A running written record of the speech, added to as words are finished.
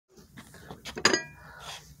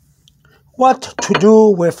What to do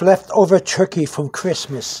with leftover turkey from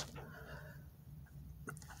Christmas?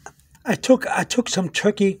 I took some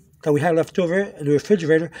turkey that we had left over in the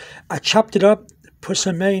refrigerator. I chopped it up, put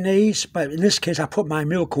some mayonnaise, but in this case I put my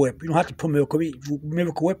Miracle Whip. You don't have to put Miracle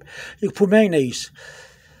Whip. You can put mayonnaise.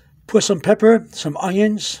 Put some pepper, some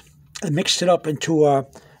onions, and mixed it up into a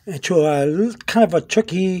kind of a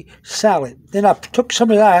turkey salad. Then I took some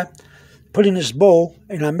of that, put it in this bowl,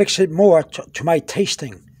 and I mixed it more to my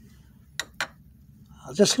tasting.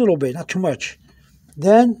 Just a little bit, not too much.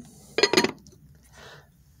 Then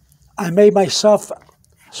I made myself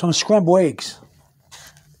some scrambled eggs.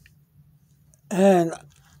 And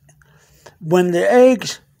when I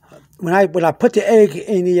put the egg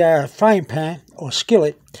in the frying pan or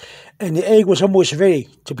skillet, and the egg was almost ready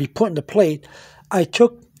to be put in the plate, I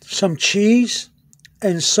took some cheese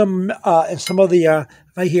and some of the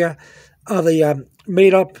right here the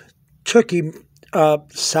made up turkey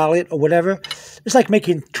salad or whatever. It's like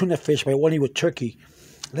making tuna fish, but only with turkey,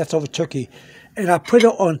 leftover turkey. And I put it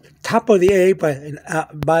on top of the egg,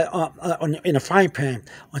 in a frying pan,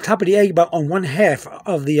 on top of the egg, but on one half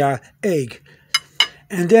of the egg.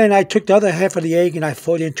 And then I took the other half of the egg and I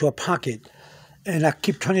folded it into a pocket. And I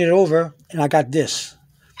keep turning it over, and I got this.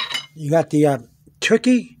 You got the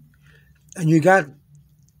turkey, and you got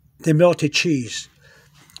the melted cheese.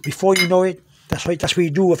 Before you know it, that's what you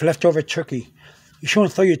do with leftover turkey. You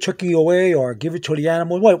shouldn't throw your turkey away or give it to the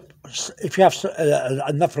animal. Well, if you have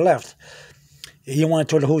enough left, you don't want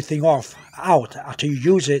to throw the whole thing out after you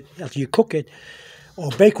use it, after you cook it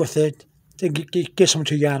or bake with it. Then give some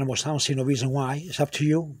to your animals. I don't see no reason why. It's up to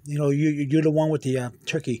you. You know, you're the one with the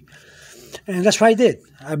turkey. And that's what I did.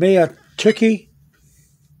 I made a turkey,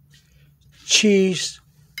 cheese,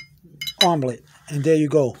 omelet. And there you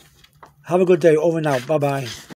go. Have a good day. Over and out. Bye-bye.